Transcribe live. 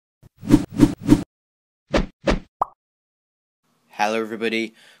Hello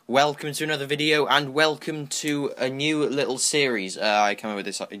everybody, welcome to another video and welcome to a new little series. I came up with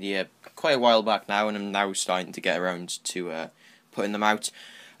this idea quite a while back now and I'm now starting to get around to putting them out.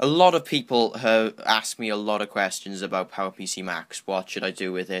 A lot of people have asked me a lot of questions about PowerPC Macs. What should I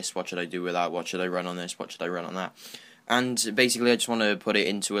do with this? What should I do with that? What should I run on this? What should I run on that? And basically I just want to put it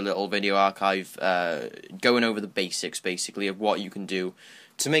into a little video archive going over the basics basically of what you can do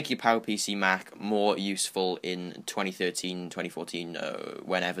to make your PowerPC Mac more useful in 2013, 2014,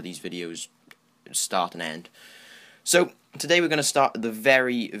 whenever these videos start and end. So, today we're going to start at the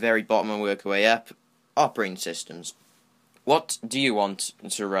very bottom and work our way up. Operating systems. What do you want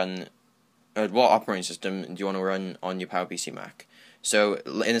to run, what operating system do you want to run on your PowerPC Mac? So,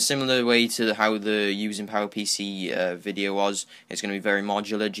 in a similar way to how the using PowerPC video was, it's going to be very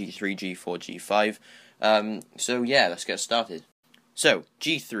modular, G3, G4, G5. So yeah, let's get started. So,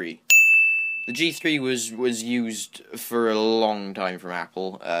 G3. The G3 was used for a long time from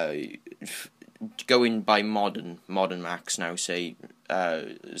Apple. Going by modern Macs now, say,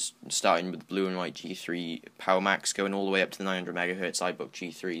 starting with blue and white G3 Power Macs, going all the way up to the 900 MHz iBook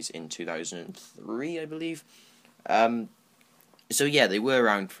G3s in 2003, I believe. So yeah, they were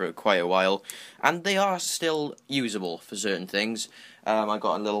around for quite a while, and they are still usable for certain things. I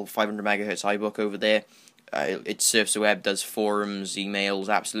got a little 500 MHz iBook over there. It surfs the web, does forums, emails,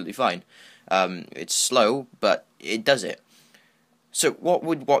 absolutely fine. It's slow, but it does it. So what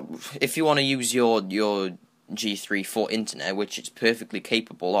if you want to use your G3 for internet, which it's perfectly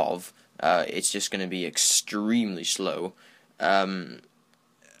capable of? It's just going to be extremely slow. Run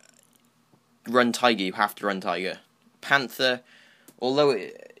Tiger. You have to run Tiger. Panther, although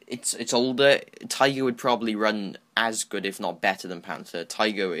it's older, Tiger would probably run as good, if not better, than Panther.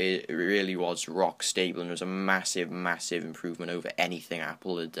 Tiger, it really was rock stable and was a massive improvement over anything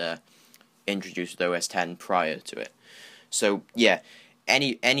Apple had introduced with OS X prior to it. So yeah,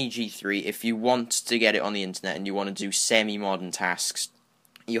 any G3, if you want to get it on the internet and you want to do semi-modern tasks,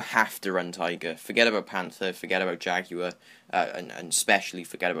 you have to run Tiger. Forget about Panther, forget about Jaguar, and especially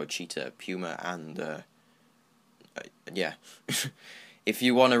forget about Cheetah, Puma, and yeah. If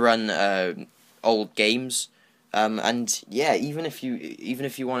you want to run old games, and yeah, even if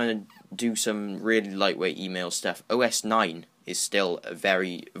you want to do some really lightweight email stuff, OS 9 is still a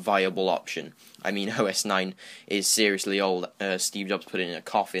very viable option. I mean, OS 9 is seriously old. Steve Jobs put it in a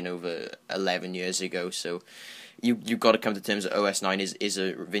coffin over 11 years ago, so you've got to come to terms that OS 9 is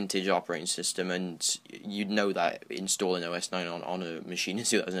a vintage operating system, and you'd know that installing OS 9 on a machine in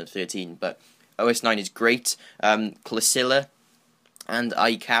 2013, but OS 9 is great. Clicilla and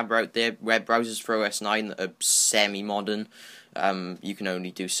iCab are out there, web browsers for OS 9 that are semi-modern. You can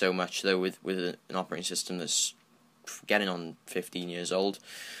only do so much, though, with an operating system that's getting on 15 years old.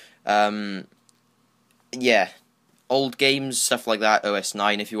 Yeah, old games, stuff like that, OS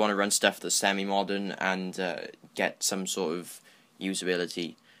 9. If you want to run stuff that's semi-modern and get some sort of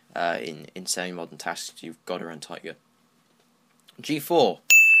usability in semi-modern tasks, you've got to run Tiger. G4.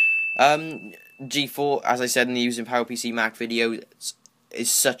 G4, as I said in the using PowerPC Mac video,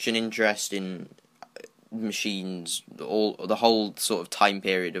 is such an interesting machines. The whole sort of time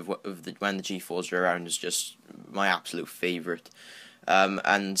period of when the G4s were around is just my absolute favourite.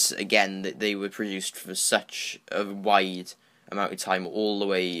 And again, they were produced for such a wide amount of time, all the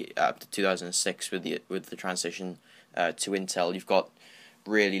way up to 2006 with the transition to Intel. You've got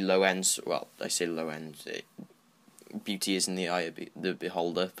really low ends. Well, I say low ends. Beauty is in the eye of the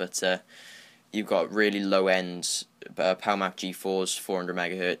beholder, but you've got really low end Power Mac G4s, 400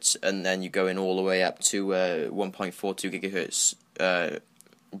 MHz, and then you go in all the way up to 1.42 GHz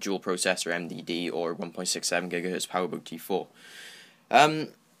dual processor MDD or 1.67 GHz PowerBook G4.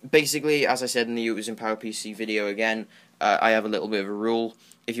 Basically, as I said in the using PowerPC video again, I have a little bit of a rule.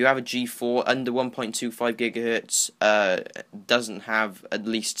 If you have a G4 under 1.25 GHz, doesn't have at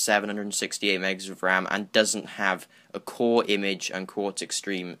least 768 megs of RAM, and doesn't have a Core Image and Quartz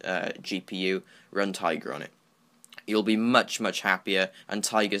Extreme GPU, run Tiger on it. You'll be much happier, and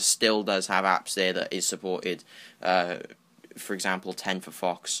Tiger still does have apps there that is supported. For example, 10 for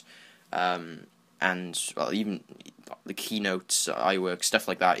Fox, and well, even the Keynotes, iWork, stuff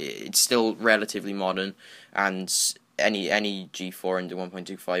like that. It's still relatively modern, and any G4 under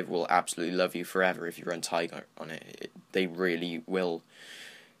 1.25 will absolutely love you forever if you run Tiger on it. They really will.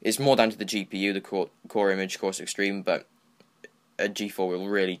 It's more down to the GPU, the core image, Quartz Extreme, but a G4 will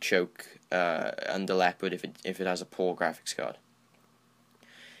really choke under Leoprd if it has a poor graphics card.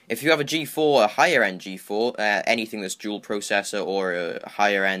 If you have a G4, a higher end G4, anything that's dual processor or a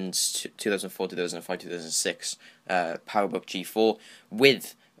higher end 2004, 2005, 2006 PowerBook G4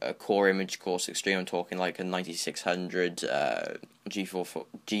 with core image course extreme. I'm talking like a 9600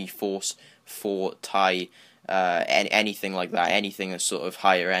 GeForce 4 Ti, anything like that, anything that's sort of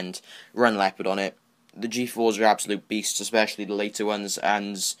higher end. Run Leopard on it. The G4s are absolute beasts, especially the later ones,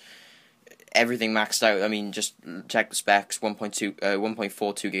 and everything maxed out. I mean, just check the specs: 1.42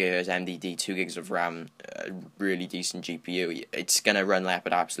 GHz MDD, 2 gigs of RAM, really decent GPU. It's gonna run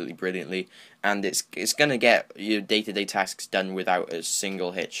Leopard absolutely brilliantly, and it's gonna get your day-to-day tasks done without a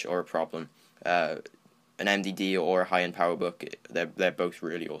single hitch or a problem. An MDD or a high-end PowerBook, they're both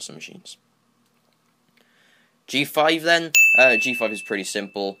really awesome machines. G5 then, G5 is pretty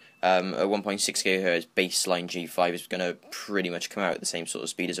simple. A 1.6 GHz baseline G5 is going to pretty much come out at the same sort of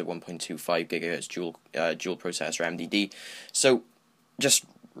speed as a 1.25 GHz dual processor MDD. So just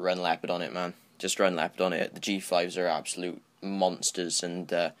run Leopard on it, man. Just run Leopard on it. The G5s are absolute monsters,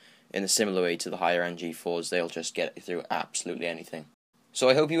 and in a similar way to the higher end G4s, they'll just get through absolutely anything. So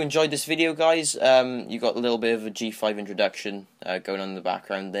I hope you enjoyed this video, guys. You got a little bit of a G5 introduction going on in the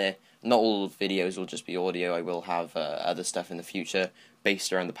background there. Not all videos will just be audio. I will have other stuff in the future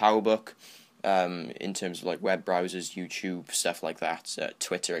based around the PowerBook, in terms of like web browsers, YouTube, stuff like that,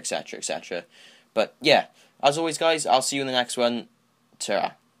 Twitter, etc., etc. But yeah, as always, guys, I'll see you in the next one.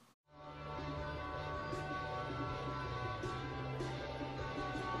 Ta-ra.